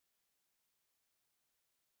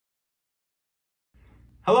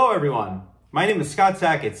Hello everyone, my name is Scott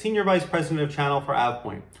Sackett, Senior Vice President of Channel for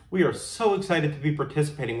AvePoint. We are so excited to be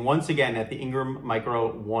participating once again at the Ingram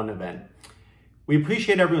Micro 1 event. We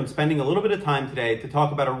appreciate everyone spending a little bit of time today to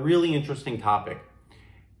talk about a really interesting topic: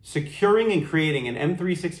 securing and creating an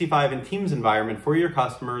M365 and Teams environment for your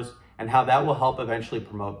customers and how that will help eventually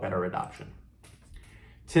promote better adoption.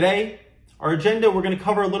 Today, our agenda, we're going to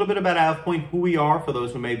cover a little bit about AvePoint, who we are for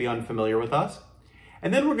those who may be unfamiliar with us.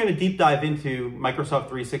 And then we're going to deep dive into Microsoft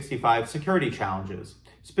 365 security challenges.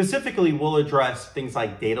 Specifically, we'll address things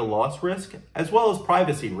like data loss risk, as well as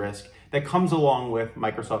privacy risk that comes along with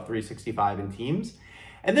Microsoft 365 and Teams.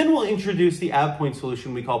 And then we'll introduce the AvePoint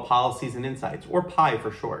solution we call Policies and Insights, or PI for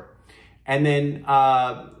short. And then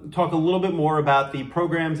talk a little bit more about the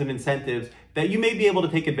programs and incentives that you may be able to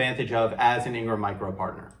take advantage of as an Ingram Micro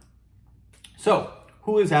partner. So,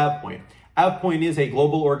 who is AvePoint? AvePoint is a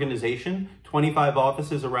global organization, 25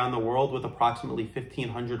 offices around the world with approximately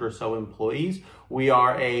 1,500 or so employees. We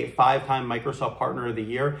are a 5-time Microsoft Partner of the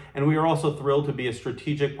Year, and we are also thrilled to be a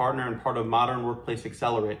strategic partner and part of Modern Workplace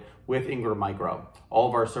Accelerate with Ingram Micro. All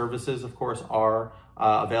of our services, of course, are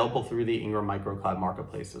available through the Ingram Micro Cloud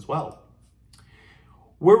Marketplace as well.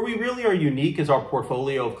 Where we really are unique is our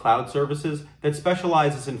portfolio of cloud services that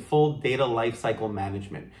specializes in full data lifecycle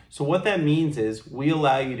management. So what that means is we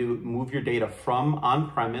allow you to move your data from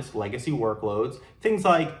on-premise legacy workloads, things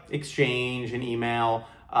like Exchange and email,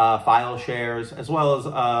 file shares, as well as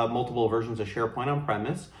multiple versions of SharePoint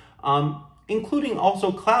on-premise, including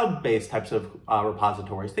also cloud-based types of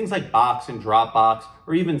repositories, things like Box and Dropbox,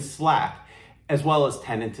 or even Slack, as well as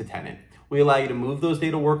tenant to tenant. We allow you to move those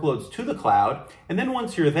data workloads to the cloud, and then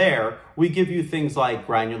once you're there, we give you things like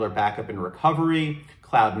granular backup and recovery,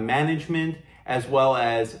 cloud management, as well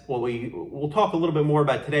as what we'll talk a little bit more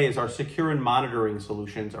about today is our secure and monitoring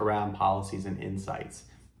solutions around policies and insights.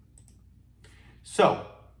 So,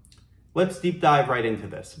 let's deep dive right into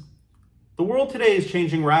this. The world today is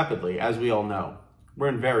changing rapidly, as we all know. We're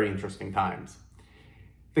in very interesting times.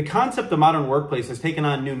 The concept of modern workplace has taken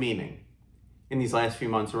on new meaning in these last few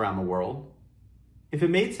months around the world. If it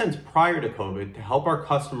made sense prior to COVID to help our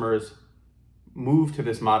customers move to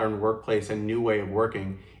this modern workplace and new way of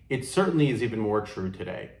working, it certainly is even more true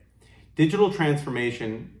today. Digital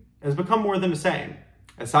transformation has become more than a saying.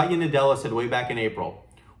 As Satya Nadella said way back in April,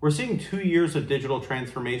 we're seeing 2 years of digital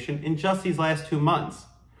transformation in just these last 2 months.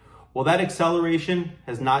 Well, that acceleration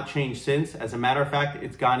has not changed since. As a matter of fact,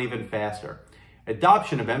 it's gone even faster.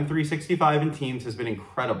 Adoption of M365 and Teams has been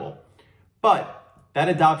incredible. But that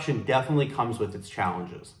adoption definitely comes with its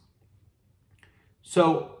challenges.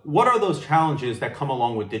 So what are those challenges that come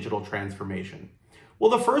along with digital transformation? Well,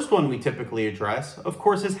 the first one we typically address, of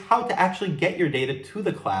course, is how to actually get your data to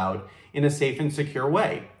the cloud in a safe and secure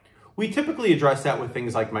way. We typically address that with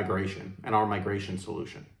things like migration and our migration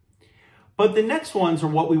solution. But the next ones are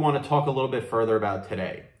what we want to talk a little bit further about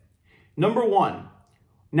today. Number one,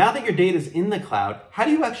 now that your data is in the cloud, how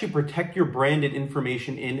do you actually protect your branded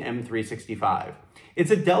information in M365? It's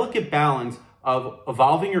a delicate balance of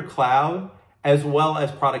evolving your cloud as well as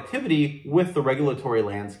productivity with the regulatory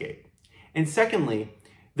landscape. And secondly,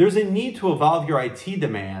 there's a need to evolve your IT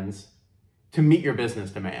demands to meet your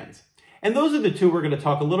business demands. And those are the two we're going to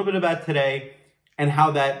talk a little bit about today and how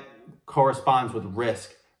that corresponds with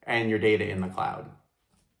risk and your data in the cloud.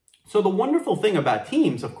 So the wonderful thing about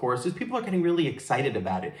Teams, of course, is people are getting really excited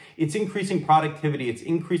about it. It's increasing productivity, it's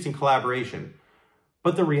increasing collaboration.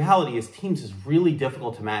 But the reality is Teams is really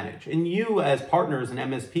difficult to manage. And you as partners and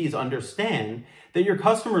MSPs understand that your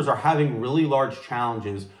customers are having really large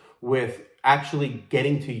challenges with actually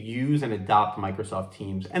getting to use and adopt Microsoft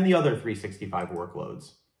Teams and the other 365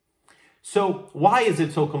 workloads. So why is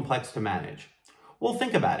it so complex to manage? Well,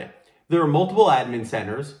 think about it. There are multiple admin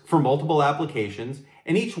centers for multiple applications,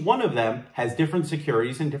 and each one of them has different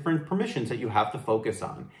securities and different permissions that you have to focus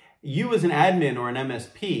on. You as an admin or an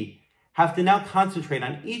MSP have to now concentrate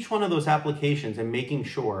on each one of those applications and making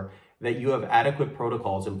sure that you have adequate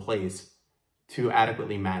protocols in place to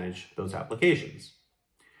adequately manage those applications.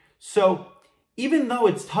 So even though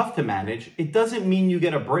it's tough to manage, it doesn't mean you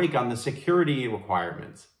get a break on the security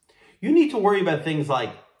requirements. You need to worry about things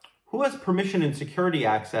like who has permission and security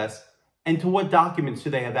access and to what documents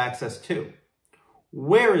do they have access to?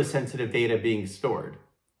 Where is sensitive data being stored?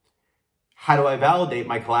 How do I validate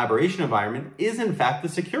my collaboration environment is in fact the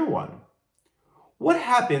secure one? What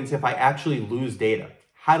happens if I actually lose data?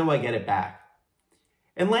 How do I get it back?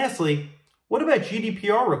 And lastly, what about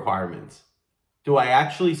GDPR requirements? Do I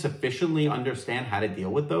actually sufficiently understand how to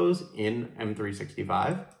deal with those in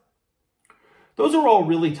M365? Those are all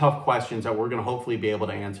really tough questions that we're going to hopefully be able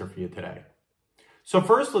to answer for you today. So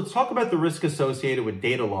first, let's talk about the risk associated with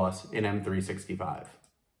data loss in M365.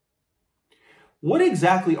 What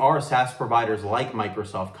exactly are SaaS providers like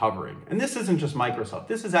Microsoft covering? And this isn't just Microsoft.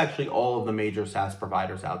 This is actually all of the major SaaS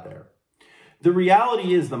providers out there. The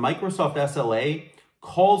reality is the Microsoft SLA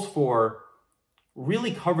calls for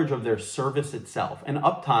really coverage of their service itself and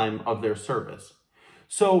uptime of their service.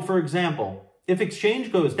 So for example, if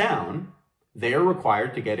Exchange goes down, they are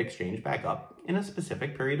required to get Exchange back up in a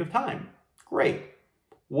specific period of time. Great.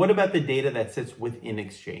 What about the data that sits within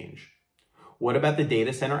Exchange? What about the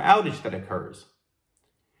data center outage that occurs?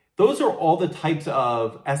 Those are all the types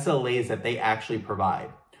of SLAs that they actually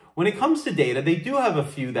provide. When it comes to data, they do have a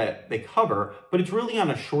few that they cover, but it's really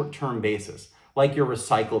on a short-term basis, like your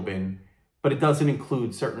recycle bin, but it doesn't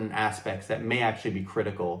include certain aspects that may actually be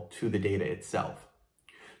critical to the data itself.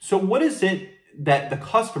 So what is it that the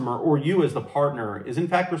customer or you as the partner is in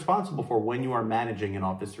fact responsible for when you are managing an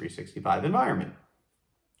Office 365 environment?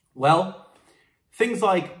 Well, things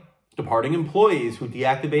like departing employees who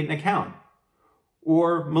deactivate an account,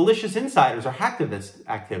 or malicious insiders or hacktivist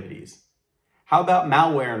activities. How about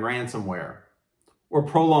malware and ransomware, or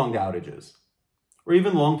prolonged outages, or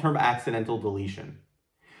even long-term accidental deletion?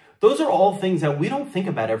 Those are all things that we don't think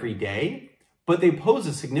about every day, but they pose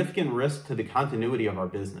a significant risk to the continuity of our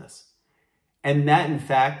business. And that, in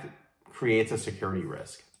fact, creates a security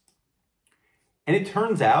risk. And it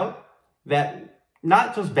turns out that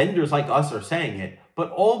not just vendors like us are saying it,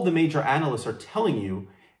 but all of the major analysts are telling you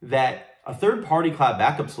that a third-party cloud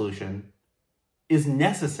backup solution is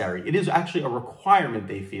necessary. It is actually a requirement,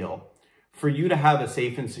 they feel, for you to have a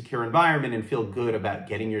safe and secure environment and feel good about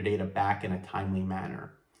getting your data back in a timely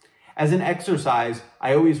manner. As an exercise,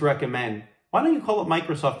 I always recommend, why don't you call up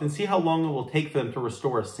Microsoft and see how long it will take for them to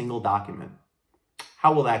restore a single document?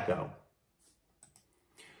 How will that go?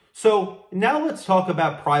 So now let's talk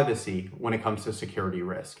about privacy when it comes to security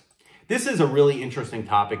risk. This is a really interesting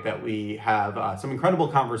topic that we have some incredible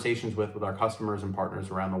conversations with our customers and partners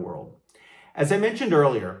around the world. As I mentioned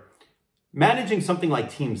earlier, managing something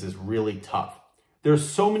like Teams is really tough. There's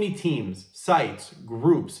so many teams, sites,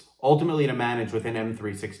 groups, ultimately to manage within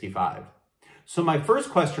M365. So my first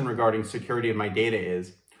question regarding security of my data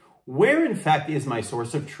is, where in fact is my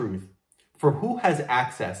source of truth for who has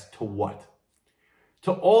access to what?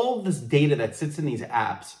 To all this data that sits in these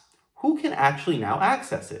apps, who can actually now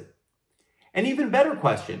access it? An even better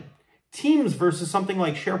question, Teams versus something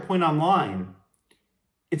like SharePoint Online.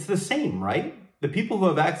 It's the same, right? The people who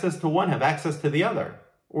have access to one have access to the other.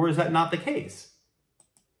 Or is that not the case?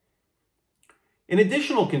 An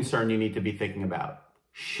additional concern you need to be thinking about,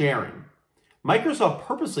 sharing. Microsoft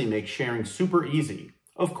purposely makes sharing super easy.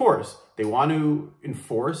 Of course, they want to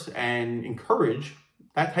enforce and encourage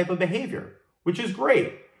that type of behavior, which is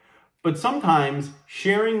great. But sometimes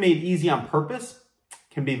sharing made easy on purpose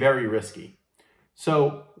can be very risky.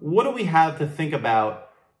 So what do we have to think about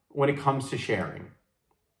when it comes to sharing?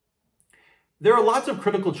 There are lots of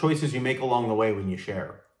critical choices you make along the way when you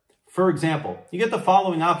share. For example, you get the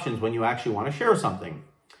following options when you actually want to share something.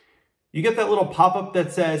 You get that little pop-up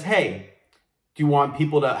that says, hey, do you want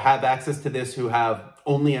people to have access to this who have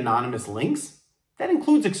only anonymous links? That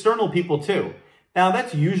includes external people too. Now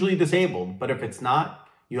that's usually disabled, but if it's not,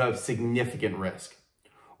 you have significant risk.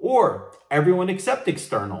 Or everyone except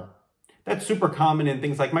external. That's super common in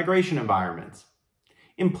things like migration environments.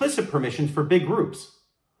 Implicit permissions for big groups.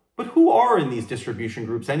 But who are in these distribution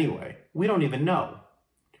groups anyway? We don't even know.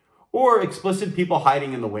 Or explicit people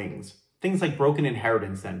hiding in the wings. Things like broken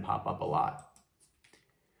inheritance then pop up a lot.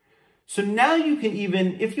 So now you can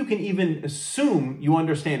if you can even assume you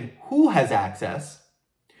understand who has access,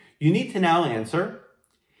 you need to now answer,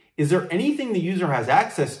 is there anything the user has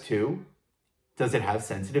access to? Does it have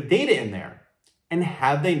sensitive data in there? And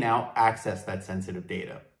have they now accessed that sensitive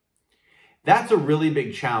data? That's a really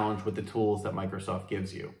big challenge with the tools that Microsoft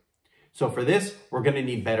gives you. So for this, we're going to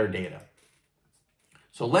need better data.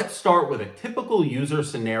 So let's start with a typical user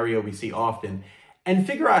scenario we see often and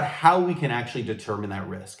figure out how we can actually determine that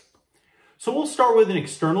risk. So we'll start with an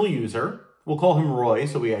external user. We'll call him Roy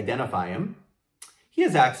so we identify him. He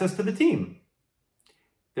has access to the team.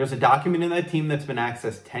 There's a document in that team that's been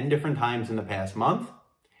accessed 10 different times in the past month,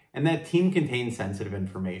 and that team contains sensitive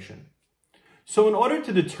information. So in order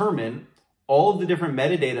to determine all of the different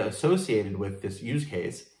metadata associated with this use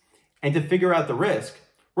case and to figure out the risk,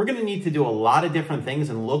 we're going to need to do a lot of different things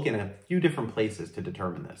and look in a few different places to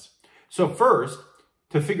determine this. So first,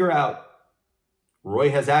 to figure out Roy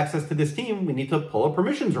has access to this team, we need to pull a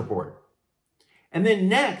permissions report. And then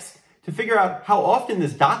next, to figure out how often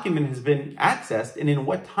this document has been accessed and in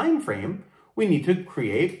what time frame, we need to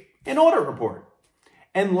create an audit report.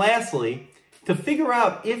 And lastly, to To figure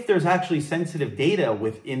out if there's actually sensitive data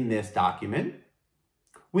within this document,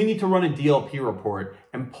 we need to run a DLP report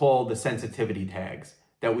and pull the sensitivity tags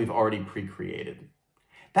that we've already pre-created.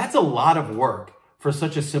 That's a lot of work for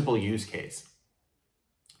such a simple use case.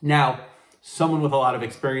 Now, someone with a lot of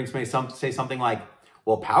experience may say something like,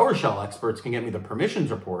 well, PowerShell experts can get me the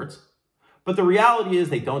permissions reports, but the reality is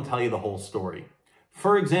they don't tell you the whole story.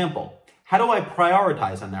 For example, how do I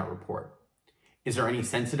prioritize on that report? Is there any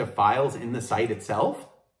sensitive files in the site itself?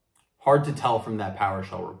 Hard to tell from that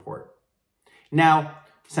PowerShell report. Now,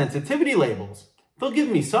 sensitivity labels, they'll give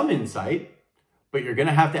me some insight, but you're going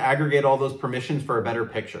to have to aggregate all those permissions for a better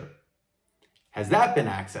picture. Has that been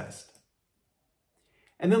accessed?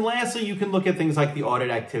 And then lastly, you can look at things like the audit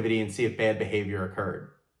activity and see if bad behavior occurred.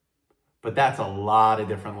 But that's a lot of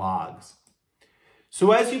different logs.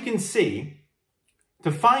 So as you can see,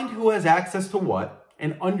 to find who has access to what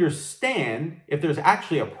and understand if there's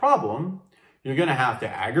actually a problem, you're going to have to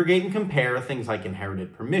aggregate and compare things like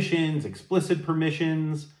inherited permissions, explicit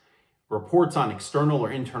permissions, reports on external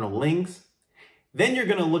or internal links. Then you're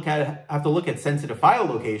going to have to look at sensitive file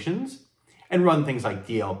locations and run things like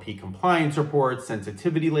DLP compliance reports,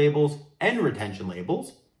 sensitivity labels, and retention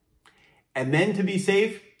labels. And then to be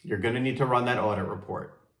safe, you're going to need to run that audit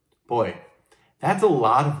report. Boy, that's a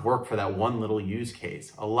lot of work for that one little use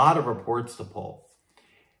case, a lot of reports to pull.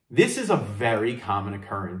 This is a very common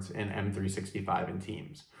occurrence in M365 and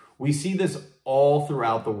Teams. We see this all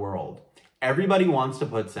throughout the world. Everybody wants to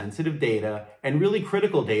put sensitive data and really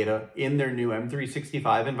critical data in their new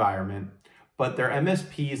M365 environment, but their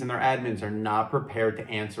MSPs and their admins are not prepared to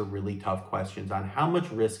answer really tough questions on how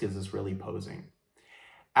much risk is this really posing.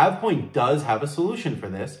 AvePoint does have a solution for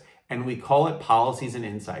this, and we call it Policies and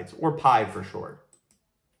Insights, or PI for short.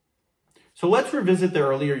 So let's revisit the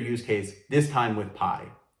earlier use case, this time with PI.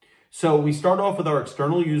 So we start off with our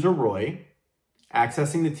external user, Roy,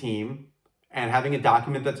 accessing the team and having a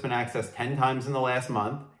document that's been accessed 10 times in the last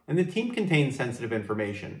month, and the team contains sensitive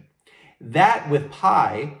information. That, with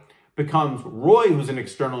PI, becomes Roy, who's an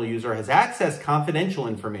external user, has accessed confidential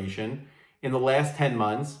information in the last 10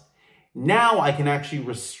 months. Now I can actually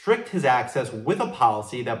restrict his access with a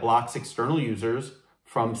policy that blocks external users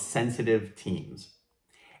from sensitive teams.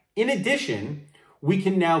 In addition, we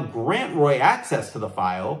can now grant Roy access to the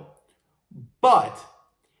file, but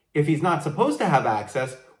if he's not supposed to have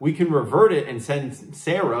access, we can revert it and send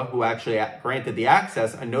Sarah, who actually granted the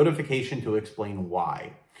access, a notification to explain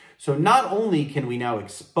why. So not only can we now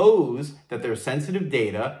expose that there's sensitive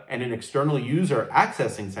data and an external user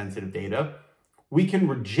accessing sensitive data, we can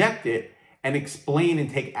reject it and explain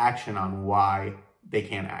and take action on why they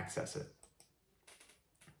can't access it.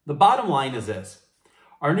 The bottom line is this.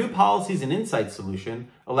 Our new Policies and Insights solution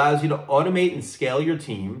allows you to automate and scale your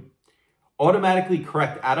team, automatically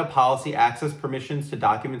correct out-of-policy access permissions to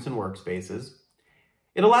documents and workspaces.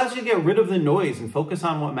 It allows you to get rid of the noise and focus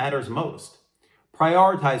on what matters most.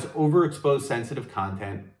 Prioritize overexposed sensitive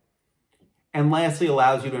content. And lastly,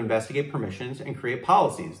 allows you to investigate permissions and create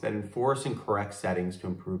policies that enforce and correct settings to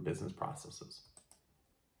improve business processes.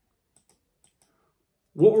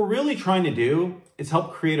 What we're really trying to do is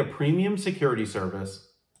help create a premium security service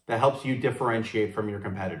that helps you differentiate from your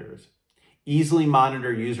competitors. Easily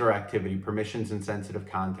monitor user activity, permissions, and sensitive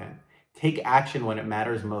content. Take action when it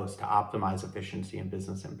matters most to optimize efficiency and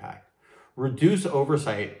business impact. Reduce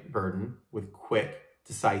oversight burden with quick,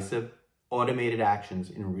 decisive, automated actions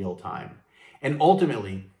in real time. And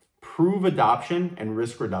ultimately, prove adoption and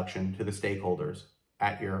risk reduction to the stakeholders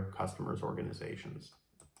at your customers' organizations.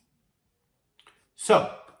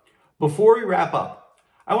 So, before we wrap up,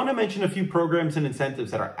 I want to mention a few programs and incentives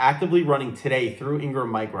that are actively running today through Ingram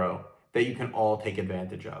Micro that you can all take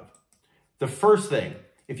advantage of. The first thing,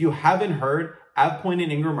 if you haven't heard, AvePoint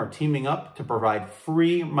and Ingram are teaming up to provide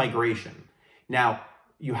free migration. Now,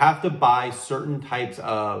 you have to buy certain types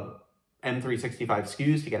of M365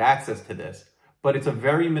 SKUs to get access to this, but it's a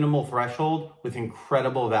very minimal threshold with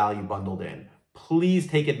incredible value bundled in. Please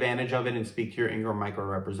take advantage of it and speak to your Ingram Micro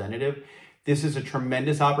representative. This is a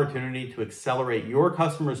tremendous opportunity to accelerate your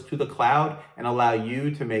customers to the cloud and allow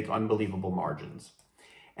you to make unbelievable margins.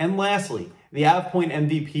 And lastly, the AvePoint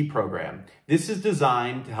MVP program. This is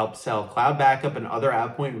designed to help sell cloud backup and other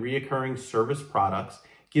AvePoint reoccurring service products,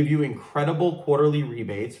 give you incredible quarterly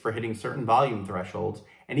rebates for hitting certain volume thresholds,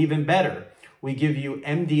 and even better, we give you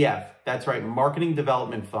MDF, that's right, marketing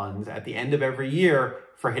development funds at the end of every year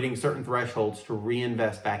for hitting certain thresholds to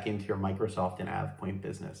reinvest back into your Microsoft and AvePoint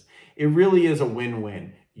business. It really is a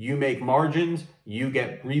win-win. You make margins, you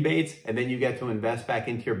get rebates, and then you get to invest back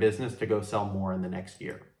into your business to go sell more in the next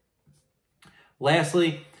year.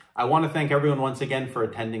 Lastly, I want to thank everyone once again for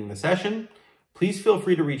attending the session. Please feel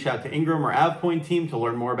free to reach out to Ingram or AvePoint team to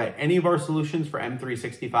learn more about any of our solutions for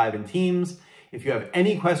M365 and Teams. If you have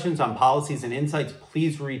any questions on policies and insights,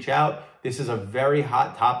 please reach out. This is a very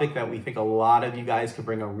hot topic that we think a lot of you guys could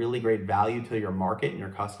bring a really great value to your market and your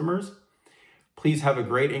customers. Please have a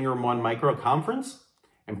great Ingram One Micro conference,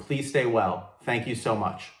 and please stay well. Thank you so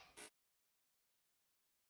much.